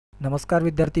नमस्कार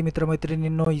विद्यार्थी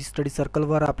मित्रमैत्रिणींनो, E study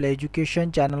सर्कलवर आपल्या एज्युकेशन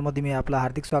चॅनलमध्ये मी आपलं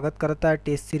हार्दिक स्वागत करत आहे।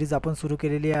 टेस्ट सिरीज आपण सुरू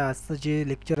केलेली आहे। आजचं जे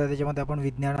लेक्चर आहे त्याच्यामध्ये आपण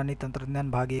विज्ञान आणि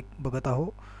तंत्रज्ञान भाग 1 बघत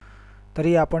आहोत।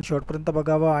 तरी आपण शेवटपर्यंत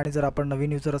बघावं आणि जर आपण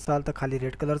नवीन यूजर असाल तर खाली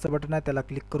रेड कलरचं बटन आहे त्याला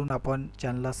क्लिक करून आपण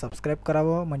चॅनलला सबस्क्राइब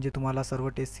करावं, म्हणजे तुम्हाला सर्व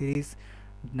टेस्ट सिरीज,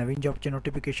 नवीन जॉबचे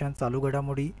नोटिफिकेशन, चालू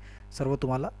घडामोडी सर्व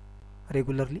तुम्हाला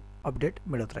रेग्युलरली अपडेट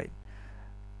मिळत राहील।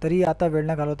 तरी आता वेळ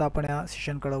न घालवता आपण या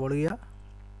सेशनकडे वळूया।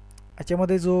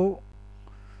 याच्यामध्ये जो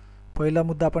पहिला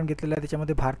मुद्दा आपण घेतलेला आहे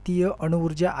त्याच्यामध्ये भारतीय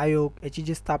अणुऊर्जा आयोग याची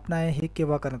जी स्थापना आहे हे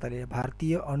केव्हा करण्यात आली आहे?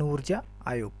 भारतीय अणुऊर्जा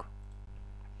आयोग।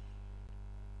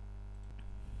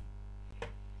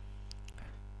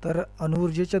 तर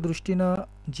अणुऊर्जेच्या दृष्टीने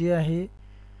जे आहे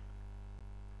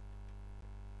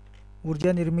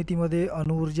ऊर्जा निर्मितीमध्ये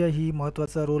अणुऊर्जा ही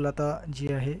महत्त्वाचा रोल आता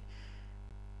जी आहे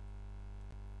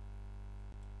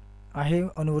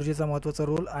अणुऊर्जेचा महत्त्वाचा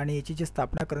रोल, आणि याची जी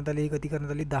स्थापना करण्यात आली ही कधी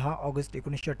करण्यात आली? 10 ऑगस्ट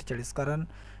 1948। कारण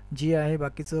जी आहे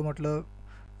बाकीचं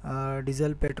म्हटलं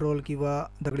डिझेल, पेट्रोल किंवा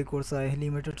दगडी कोळसा हे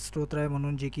लिमिटेड स्रोत आहे,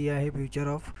 म्हणून जे की आहे फ्युचर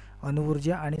ऑफ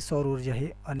अणुऊर्जा आणि सौर ऊर्जा हे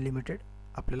अनलिमिटेड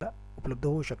आपल्याला उपलब्ध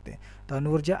होऊ शकते। तर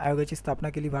अणुऊर्जा आयोगाची स्थापना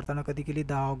केली भारताने कधी केली?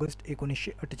 10 ऑगस्ट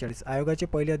 1948। आयोगाचे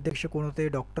पहिले अध्यक्ष कोण होते?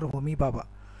 डॉक्टर होमी भाभा।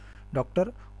 डॉक्टर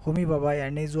होमी भाभा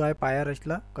यांनी जो आहे पाया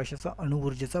रचला कशाचा?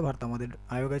 अणुऊर्जेचा भारतामध्ये।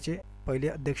 आयोगाचे पहिले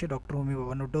अध्यक्ष doctor Homi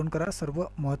Bhabha. Note down करा, सर्व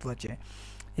महत्त्वाचे।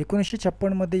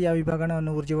 1956 मध्ये या विभागाने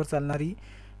अणुऊर्जेवर चालणारी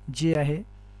जी आहे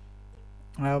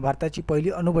भारताची पहिली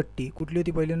अणुभट्टी कुठली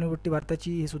होती? पहिली अणुभट्टी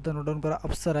भारताची, हे सुद्धा नोट डाऊन करा,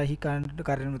 अप्सरा ही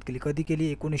कार्यान्वित केली। कधी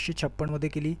केली? 1956 मध्ये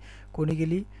केली। कोणी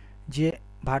केली? जे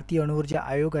भारतीय अणुऊर्जा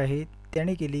आयोग आहे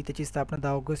त्याने केली। त्याची स्थापना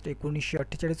 10 ऑगस्ट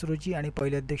 1948 रोजी, आणि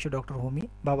पहिले अध्यक्ष डॉक्टर होमी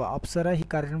भाभा। अप्सरा ही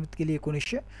कार्यान्वित केली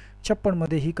 1956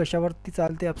 मध्ये। ही कशावरती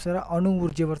चालते? अप्सरा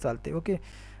अणुऊर्जेवर चालते। ओके।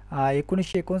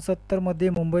 1969 मध्ये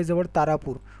मुंबईजवळ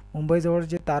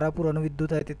जे तारापूर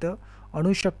अणुविद्युत आहे तिथं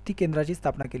अणुशक्ती केंद्राची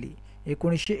स्थापना केली।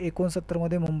 1969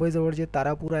 मध्ये मुंबईजवळ जे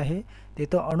तारापूर आहे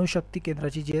तिथं अणुशक्ती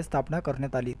केंद्राची जी स्थापना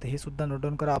करण्यात आली। तर हे सुद्धा नोट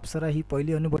डाऊन करा। अप्सरा ही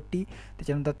पहिली अणुभट्टी,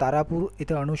 त्याच्यानंतर तारापूर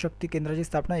इथं अणुशक्ती केंद्राची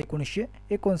स्थापना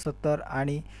 1969,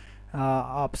 आणि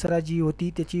अप्सरा जी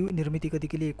होती त्याची निर्मिती कधी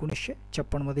केली?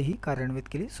 1956 मध्ये ही कार्यान्वित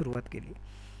केली, सुरुवात केली।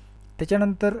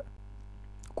 त्याच्यानंतर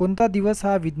कोणता दिवस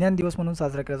हा विज्ञान दिवस म्हणून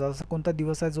साजरा केला जातो? कोणता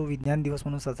दिवस आहे जो विज्ञान दिवस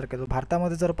म्हणून साजरा केला जातो?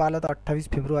 भारतामध्ये जर पाहिलं तर 28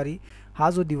 फेब्रुवारी हा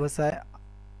जो दिवस आहे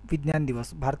विज्ञान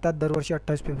दिवस। भारतात दरवर्षी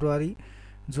 28 फेब्रुवारी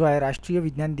जो आहे राष्ट्रीय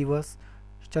विज्ञान दिवस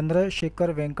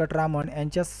चंद्रशेखर वेंकटरामन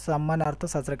यांच्या सन्मानार्थ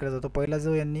साजरा केला जातो। पहिला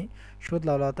जो यांनी शोध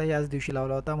लावला होता याच दिवशी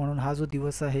लावला होता, म्हणून हा जो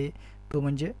दिवस आहे तो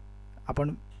म्हणजे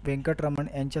आपण व्यंकटरमण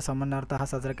यांच्या सन्मानार्थ हा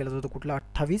साजरा केला जातो। कुठला?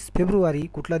 28 फेब्रुवारी।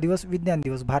 कुठला दिवस? विज्ञान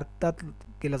दिवस भारतात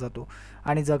केला जातो।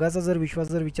 आणि जगाचा जर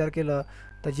विचार केला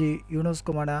तर जी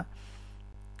युनेस्को म्हणा,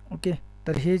 ओके,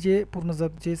 तर हे जे पूर्ण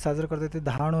जग जे साजरं करते ते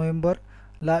 10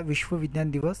 नोव्हेंबरला विश्व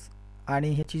विज्ञान दिवस, आणि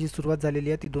ह्याची जी सुरुवात झालेली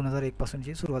आहे ती 2001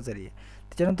 पासूनची सुरुवात झाली आहे।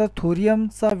 त्याच्यानंतर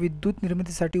थोरियमचा विद्युत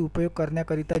निर्मितीसाठी उपयोग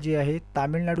करण्याकरिता जे आहे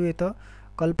तामिळनाडू येथे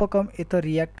कल्पकम येथे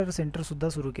रिॲक्टर सेंटर सुद्धा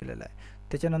सुरू केलेलं आहे।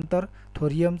 त्याच्यानंतर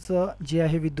थोरियमचं जे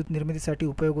आहे विद्युत निर्मितीसाठी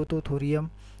उपयोग होतो थोरियम,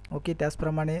 ओके।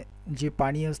 त्याचप्रमाणे जे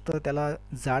पाणी असतं त्याला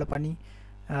जाळ पाणी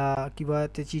किंवा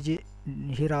त्याची जे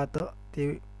हे राहतं ते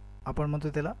आपण म्हणतो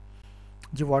त्याला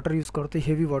जे वॉटर यूज करतो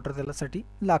हेवी वॉटर त्यासाठी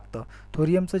लागतं।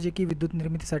 थोरियमचं जे की विद्युत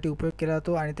निर्मितीसाठी उपयोग केला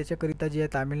जातो, आणि त्याच्याकरिता जे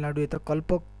आहे तामिळनाडू येथे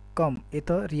कल्पकम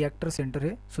येथे रिॲक्टर सेंटर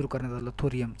हे सुरू करण्यात आलं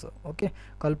थोरियमचं, ओके।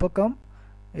 कल्पकम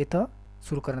येथे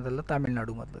सुरू करण्यात आलं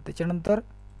तामिळनाडूमधलं। त्याच्यानंतर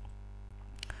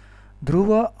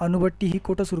ध्रुव अणुभट्टी ही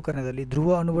कुठं सुरू करण्यात आली? ध्रुव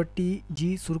अणुभट्टी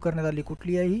जी सुरू करण्यात आली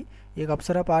कुठली आहे? ही एक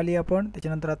अप्सरा पाहिली आपण।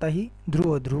 त्याच्यानंतर आता ही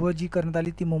ध्रुव जी करण्यात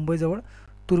आली ती मुंबईजवळ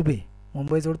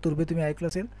तुर्भे तुम्ही ऐकलं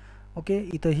असेल, ओके।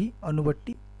 इथं ही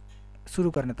अणुभट्टी सुरू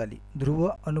करण्यात आली, ध्रुव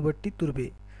अणुभट्टी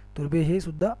तुर्भे हे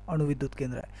सुद्धा अणुविद्युत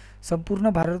केंद्र आहे। संपूर्ण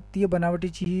भारतीय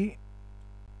बनावटीची ही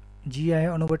जी आहे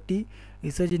अणुभट्टी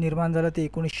हिचं जे निर्माण झालं ते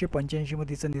 1985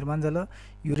 मध्ये हिचं निर्माण झालं।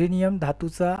 युरेनियम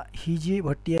धातूचा ही जी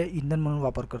भट्टी आहे इंधन म्हणून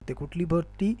वापर करते। कुठली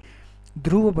भट्टी?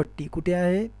 ध्रुव भट्टी। कुठे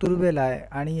आहे? तुर्भेला आहे।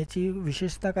 आणि याची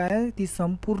विशेषता काय आहे? ती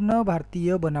संपूर्ण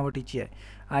भारतीय बनावटीची आहे,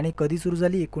 आणि कधी सुरू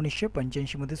झाली?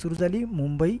 1985 मध्ये सुरू झाली,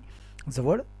 मुंबई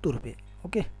जवळ तुर्भे,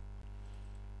 ओके।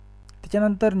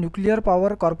 त्याच्यानंतर nuclear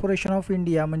power corporation of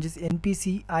India म्हणजेच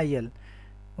NPCIL,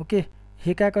 ओके,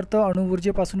 हे काय करतं?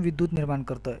 अणुऊर्जेपासून विद्युत निर्माण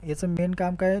करतं। याचं मेन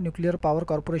काम काय आहे? Nuclear power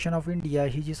corporation of India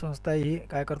ही जी संस्था आहे हे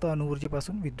काय करतं?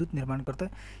 अणुऊर्जेपासून विद्युत निर्माण करतं।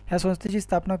 ह्या संस्थेची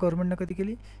स्थापना गव्हर्नमेंटने कधी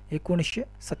केली?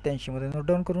 1987 मध्ये। नोट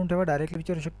डाऊन करून ठेवा, डायरेक्टली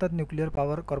विचारू शकतात। न्यूक्लिअर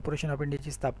पॉवर कॉर्पोरेशन ऑफ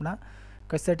इंडियाची स्थापना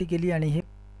कशासाठी केली आणि हे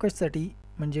कशासाठी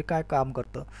म्हणजे काय काम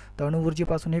करतं? तर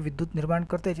अणुऊर्जेपासून हे विद्युत निर्माण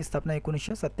करतं, याची स्थापना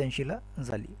 1987 ला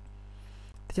झाली।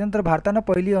 त्याच्यानंतर भारतानं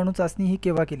पहिली अणुचाचणी ही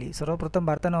केव्हा केली? सर्वप्रथम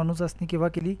भारतानं अणुचाचणी केव्हा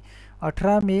केली?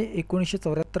 18 मे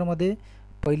 1974 मध्ये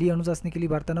पहिली अणुचाचणी केली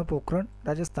भारतानं पोखरण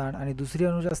राजस्थान, आणि दुसरी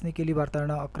अणुचाचणी केली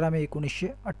भारतानं 11 मे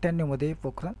 1998 मध्ये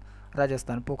पोखरण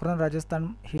राजस्थान. पोखरण राजस्थान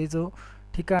हे जो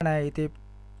ठिकाण आहे इथे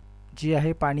जे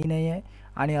आहे पाणी नाही आहे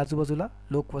आणि आजूबाजूला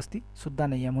लोकवस्ती सुद्धा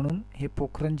नाही आहे, म्हणून हे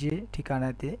पोखरण जे ठिकाण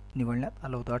आहे ते निवडण्यात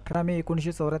आलं होतं. 18 मे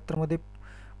 1974 मध्ये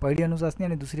पहिली अणुचाचणी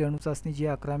आणि दुसरी अणुचाचणी जी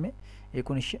 11 मे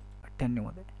 1998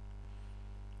 मध्ये.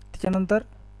 त्याच्यानंतर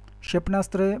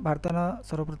क्षेपणास्त्र भारतानं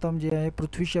सर्वप्रथम जे आहे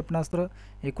पृथ्वी क्षेपणास्त्र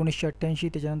 1988,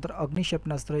 त्याच्यानंतर अग्नि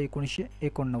क्षेपणास्त्र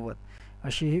 1989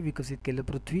 असे हे विकसित केले.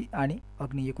 पृथ्वी आणि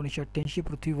अग्नि 1988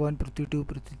 पृथ्वी 1, पृथ्वी 2,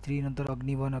 पृथ्वी 3, नंतर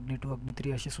अग्नि 1, अग्नि 2, अग्नि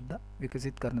 3 असे सुद्धा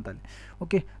विकसित करण्यात आले.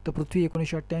 ओके, तर पृथ्वी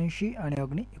 1988 आणि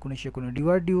अग्नि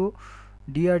 1989.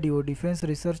 DRDO defence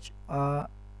research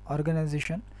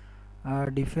organisation,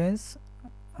 defence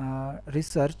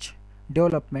research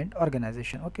development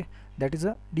organisation. Okay, that is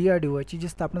a DRDO. याची जी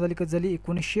स्थापना झाली कधी झाली?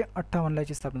 1958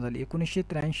 याची स्थापना झाली.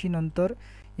 1983 नंतर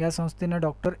या संस्थेनं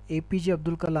डॉक्टर APJ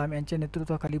अब्दुल कलाम यांच्या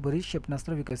नेतृत्वाखाली बरीच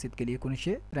क्षेपणास्त्र विकसित केली.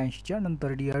 1983च्या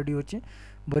नंतर DRDOचे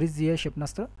बरीच जी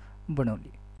क्षेपणास्त्र बनवली.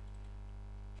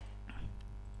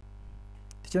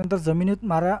 त्याच्यानंतर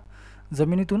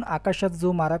जमिनीतून आकाशात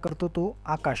जो मारा करतो तो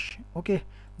आकाश. ओके,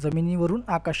 जमिनीवरून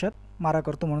आकाशात मारा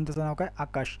करतो म्हणून त्याचं नाव काय?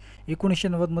 आकाश.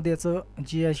 1990 मध्ये याचं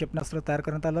जे क्षेपणास्त्र तयार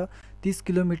करण्यात आलं. 30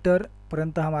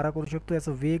 किलोमीटरपर्यंत हा मारा करू शकतो.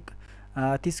 याचा वेग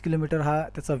 30 किलोमीटर हा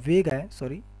त्याचा वेग आहे,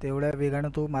 सॉरी, तेवढ्या वेगानं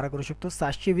तो मारा करू शकतो.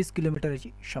 720 किलोमीटर याची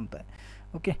क्षमता आहे.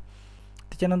 ओके,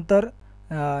 त्याच्यानंतर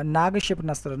नाग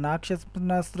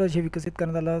क्षेपणास्त्र जे विकसित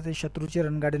करण्यात आलं ते शत्रूचे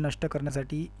रणगाडे नष्ट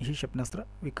करण्यासाठी हे क्षेपणास्त्र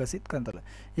विकसित करण्यात आलं.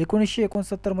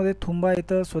 1969 मध्ये थुंबा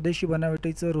येथं स्वदेशी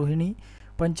बनावटीचं रोहिणी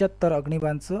 75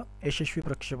 अग्निबाणचं यशस्वी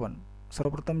प्रक्षेपण.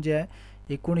 सर्वप्रथम जे आहे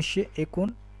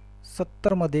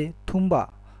 1969 मध्ये थुंबा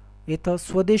येथं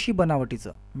स्वदेशी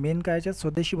बनावटीचं, मेन कायच्या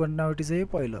स्वदेशी बनावटीचं हे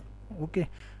पहिलं. ओके,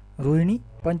 रोहिणी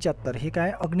 75 हे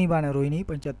काय? अग्निबाण आहे. रोहिणी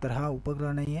 75 हा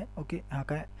उपग्रह नाही आहे. ओके, हा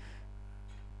काय?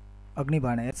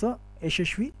 अग्निबाण आहे. याचं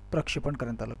यशस्वी प्रक्षेपण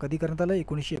करण्यात आलं. कधी करण्यात आलं?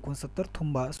 1969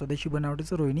 थुंबा स्वदेशी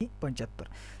बनावटीचं रोहिणी 75.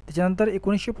 त्याच्यानंतर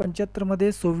 1975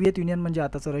 मध्ये सोव्हिएत युनियन म्हणजे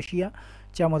आताचं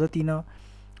रशियाच्या मदतीनं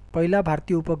पहिला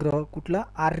भारतीय उपग्रह कुठला?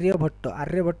 आर्यभट्ट.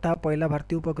 आर्यभट्ट हा पहिला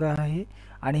भारतीय उपग्रह आहे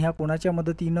आणि हा कोणाच्या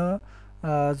मदतीनं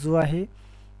जो आहे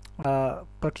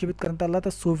प्रक्षेपित करण्यात आला? तर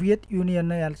सोव्हिएत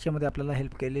युनियननं याच्यामध्ये आपल्याला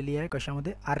हेल्प केलेली आहे.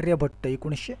 कशामध्ये? आर्यभट्ट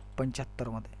 1975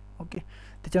 मध्ये. ओके,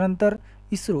 त्याच्यानंतर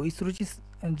इस्रोची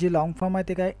जे लॉंग फॉर्म आहे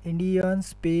ते काय? Indian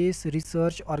space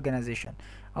research organisation.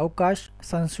 अवकाश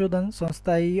संशोधन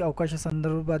संस्था ही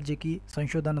अवकाशासंदर्भात जे की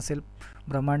संशोधन असेल,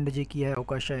 ब्रह्मांड जे की आहे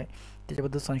अवकाश आहे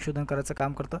त्याच्याबद्दल संशोधन करायचं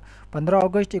काम करतं. 15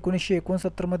 ऑगस्ट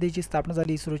 1969 मध्ये याची स्थापना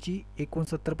झाली इस्रोची.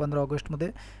 15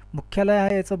 ऑगस्टमध्ये. मुख्यालय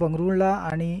आहे याचं बंगळुरूला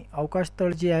आणि अवकाश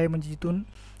तळ जे आहे म्हणजे जिथून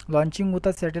लॉन्चिंग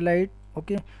होतात सॅटेलाईट,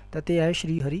 ओके, तर ते आहे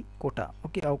श्रीहरिकोटा.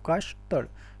 ओके, अवकाश तळ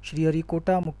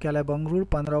श्रीहरिकोटा, मुख्यालय बंगळुरू.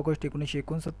 15 ऑगस्ट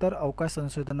 1969. अवकाश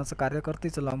संशोधनाचं कार्य करते.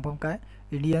 याचं लॉंग फॉर्म काय?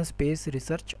 Indian space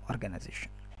research organisation.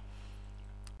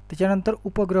 त्याच्यानंतर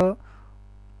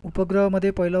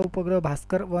उपग्रहमध्ये पहिला उपग्रह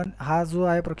भास्कर 1 हा जो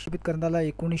आहे प्रक्षेपित करण्यात आला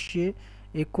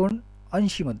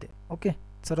 1979 मध्ये. ओके,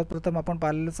 सर्वप्रथम आपण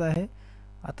पाहिलेलंच आहे,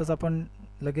 आताच आपण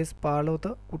लगेच पाहिलं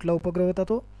होतं. कुठला उपग्रह होता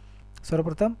तो?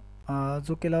 सर्वप्रथम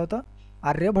जो केला होता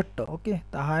आर्यभट्ट. ओके,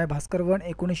 तर हा आहे भास्कर 1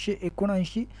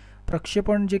 1979.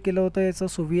 प्रक्षेपण जे केलं होतं याचं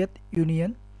सोव्हिएत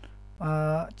युनियन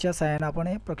च्या सहाय्याने आपण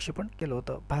हे प्रक्षेपण केलं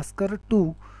होतं. भास्कर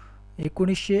 2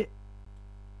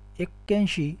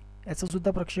 1981 याचं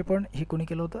सुद्धा प्रक्षेपण हे कोणी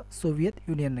केलं होतं? सोव्हिएत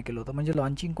युनियनने केलं होतं. म्हणजे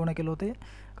लॉन्चिंग कोणा केलं होतं?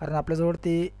 कारण आपल्याजवळ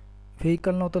ते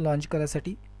व्हेकल नव्हतं लॉन्च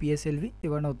करायसाठी, PSLV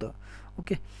तेव्हा नव्हतं.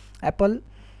 ओके, ॲपल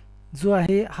जो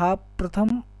आहे हा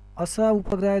प्रथम असा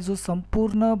उपग्रह आहे जो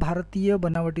संपूर्ण भारतीय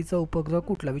बनावटीचा उपग्रह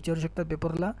कुठला? विचारू शकतात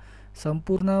पेपरला.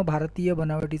 संपूर्ण भारतीय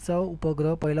बनावटीचा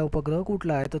उपग्रह पहिला उपग्रह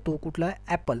कुठला आहे? तर तो कुठला आहे?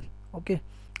 ॲपल. ओके,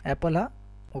 ॲपल हा.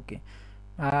 ओके,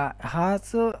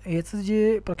 याचं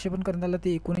जे प्रक्षेपण करण्यात आलं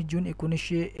ते 19 जून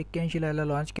 1981 याला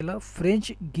लॉन्च केलं.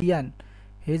 फ्रेंच गियान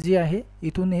हे जे आहे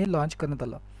इथून हे लॉन्च करण्यात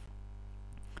आलं.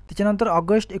 त्याच्यानंतर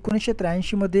ऑगस्ट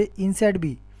 1983 मध्ये INSAT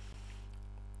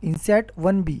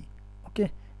 1B. Okay,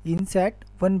 INSAT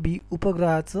 1B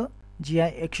उपग्रहाचं जे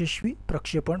आहे यशस्वी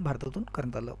प्रक्षेपण भारतातून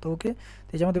करण्यात आलं होतं. ओके,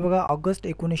 त्याच्यामध्ये बघा ऑगस्ट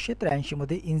 1983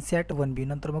 मध्ये इनसॅट 1B,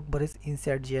 नंतर मग बरेच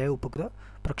इनसॅट जे आहे उपग्रह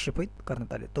प्रक्षेपित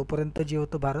करण्यात आले. तोपर्यंत जे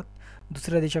होतं भारत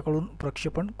दुसऱ्या देशाकडून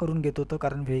प्रक्षेपण करून घेत होतं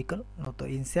कारण व्हेकल नव्हतं.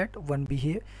 इनसॅट 1B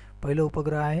हे पहिलं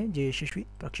उपग्रह आहे जे यशस्वी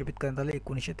प्रक्षेपित करण्यात आलं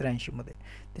 1983 मध्ये.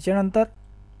 त्याच्यानंतर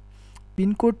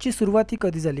पिनकोडची सुरुवात ही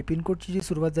कधी झाली? पिनकोडची जी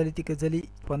सुरुवात झाली ती कधी झाली?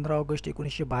 15 ऑगस्ट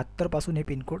 1972 पासून हे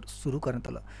पिनकोड सुरू करण्यात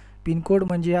आलं. पिनकोड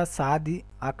म्हणजे हा 6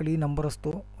 आकडी नंबर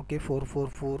असतो. Okay,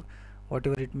 444 what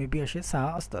ever it may be, असे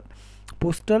 6 असतात.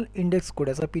 पोस्टल इंडेक्स कोड,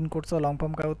 याचा पिनकोडचा लॉंग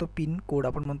फॉर्म काय होतो? पिन कोड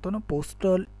आपण म्हणतो ना,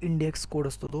 पोस्टल इंडेक्स कोड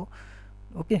असतो तो.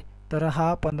 ओके, तर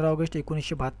हा 15 ऑगस्ट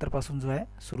 1972 पासून जो आहे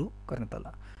सुरू करण्यात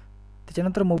आला.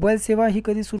 त्याच्यानंतर मोबाईल सेवा ही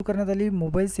कधी सुरू करण्यात आली?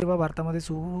 मोबाईल सेवा भारतामध्ये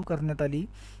सुरू करण्यात आली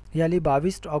ही आली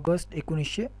 22 ऑगस्ट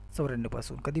 1994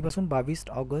 पासून. कधीपासून? 22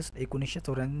 ऑगस्ट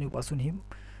 1994 पासून ही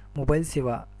मोबाईल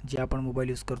सेवा, जी आपण मोबाईल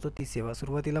यूज करतो ती सेवा.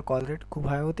 सुरुवातीला कॉल रेट खूप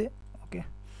हाय होते. ओके.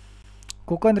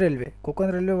 कोकण रेल्वे, कोकण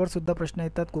रेल्वेवर सुद्धा प्रश्न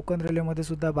येतात. कोकण रेल्वेमध्ये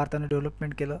सुद्धा भारताने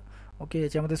डेव्हलपमेंट केलं. ओके,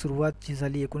 याच्यामध्ये सुरुवात जी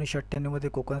झाली 1998 मध्ये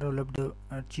कोकण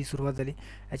रेल्वेची सुरुवात झाली.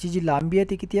 याची जी लांबी आहे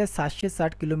ती किती आहे?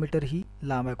 760 किलोमीटर ही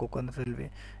लांब आहे कोकण रेल्वे.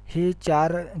 हे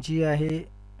 4 जी आहे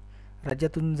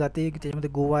राज्यातून जाते. त्याच्यामध्ये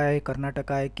गोवा आहे,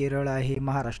 कर्नाटक आहे, केरळ आहे,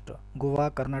 महाराष्ट्र. गोवा,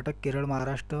 कर्नाटक, केरळ,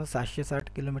 महाराष्ट्र, 760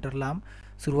 किलोमीटर लांब.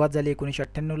 सुरुवात झाली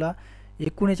 1998ला.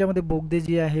 एकूण याच्यामध्ये बोगदे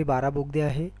जे आहे 12 बोगदे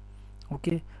आहे.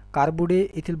 ओके, कारबुडे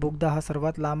येथील बोगदा हा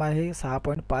सर्वात लांब आहे.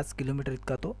 6.5 किलोमीटर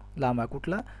इतका तो लांब आहे.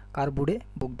 कुठला? कारबुडे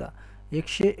बोगदा.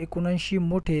 179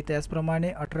 मोठे, त्याचप्रमाणे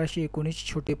 1819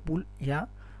 छोटे पूल ह्या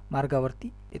मार्गावरती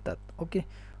येतात. ओके,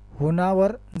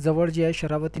 होनावर जवळ जी आहे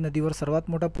शरावती नदीवर सर्वात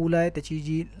मोठा पूल आहे. त्याची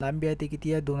जी लांबी आहे ती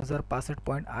किती आहे?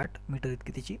 2065.8 मीटर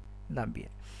इतकी त्याची लांबी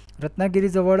आहे.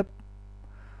 रत्नागिरीजवळ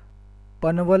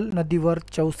पनवल नदीवर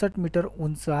 64 मीटर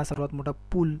उंच हा सर्वात मोठा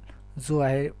पूल जो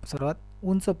आहे, सर्वात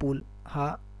उंच पूल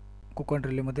हा कोकण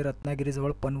रेल्वेमध्ये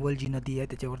रत्नागिरीजवळ पनवल जी नदी आहे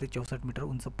त्याच्यावरती 64 मीटर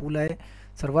उंच पूल आहे.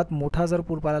 सर्वात मोठा जर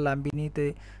पूल पाहिला लांबीने ते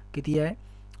किती आहे?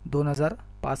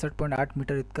 2065.8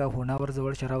 मीटर इतका होनावर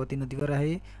जवळ शरावती नदीवर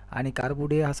आहे. आणि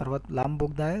कारबुडे हा सर्वात लांब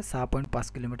बोगदा आहे.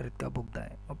 6.5 किलोमीटर इतका बोगदा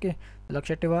आहे. ओके,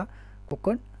 लक्षात ठेवा.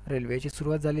 कोकण रेल्वेची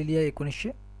सुरुवात झालेली आहे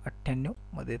 1998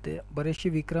 मध्ये. ते बरेचसे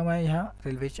विक्रम आहे ह्या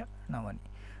रेल्वेच्या नावाने.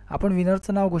 आपण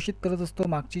विनरचं नाव घोषित करत असतो.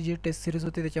 मागची जी टेस्ट सिरीज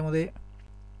होती त्याच्यामध्ये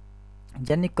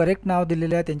ज्यांनी करेक्ट नाव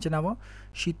दिलेले आहे त्यांचे नावं: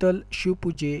 शीतल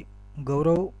शिवपूजे,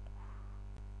 गौरव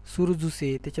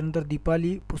सुरजुसे, त्याच्यानंतर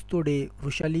दीपाली पुस्तोडे,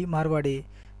 वृषाली मारवाडे,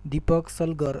 दीपक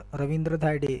सलगर, रवींद्र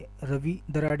धायडे, रवी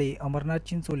दराडे, अमरनाथ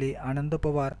चिंचोले, आनंद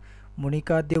पवार,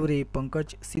 मोनिका देवरे,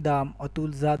 पंकज सिदाम,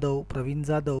 अतुल जाधव, प्रवीण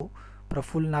जाधव,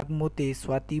 प्रफुल्ल नागमोते,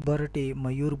 स्वाती भरटे,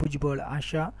 मयूर भुजबळ,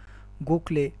 आशा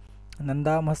गोखले,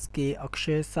 नंदा म्हस्के,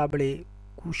 अक्षय साबळे,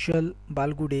 कुशल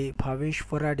बालगुडे, भावेश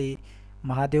फराडे,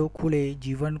 महादेव खुळे,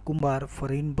 जीवन कुंभार,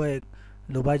 फरीन बैग,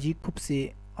 लोभाजी खुपसे,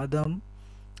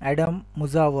 ॲडम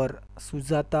मुजावर,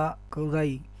 सुजाता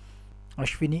कौराई,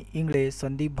 अश्विनी इंगळे,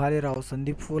 संदीप भालेराव,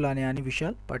 संदीप फोलाने आणि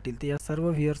विशाल पाटील. ते या सर्व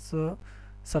व्ह्युअर्सचं,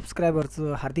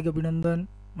 सबस्क्रायबरचं हार्दिक अभिनंदन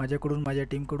माझ्याकडून, माझ्या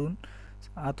टीमकडून.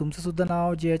 तुमचं सुद्धा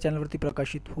नाव जे या चॅनलवरती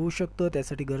प्रकाशित होऊ शकतं.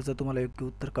 त्यासाठी गरज तुम्हाला योग्य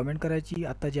उत्तर कमेंट करायची.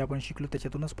 आता जे आपण शिकलो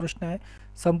त्याच्यातूनच प्रश्न आहे.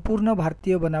 संपूर्ण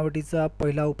भारतीय बनावटीचा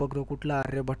पहिला उपग्रह कुठला?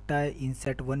 आर्यभट्ट आहे,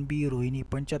 इनसॅट 1B, रोहिणी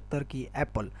 75 की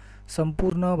ॲपल?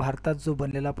 संपूर्ण भारतात जो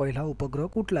बनलेला पहिला उपग्रह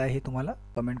कुठला आहे हे तुम्हाला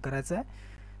कमेंट करायचं आहे.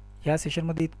 ह्या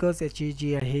सेशनमध्ये इतकंच. याची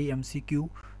जी आहे MCQ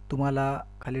तुम्हाला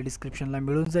खाली डिस्क्रिप्शनला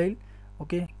मिळून जाईल.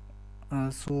 ओके,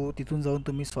 सो तिथून जाऊन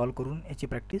तुम्ही सॉल्व करून याची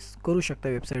प्रॅक्टिस करू शकता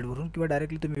वेबसाईटवरून, किंवा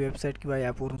डायरेक्टली तुम्ही वेबसाईट किंवा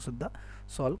ॲपवरून सुद्धा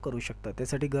सॉल्व करू शकता.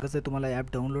 त्यासाठी गरज आहे तुम्हाला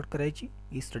ॲप डाउनलोड करायची.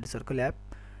 ई स्टडी सर्कल ॲप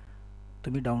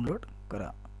तुम्ही डाउनलोड करा,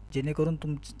 जेणेकरून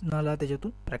तुम्हाला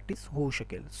त्याच्यातून प्रॅक्टिस होऊ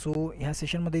शकेल. सो ह्या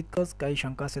सेशनमध्ये इतकंच. काही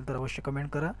शंका असेल तर अवश्य कमेंट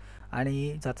करा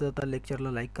आणि जाता जाता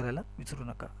लेक्चरला लाईक करायला विसरू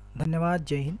नका. धन्यवाद.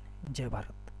 जय हिंद, जय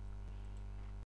भारत.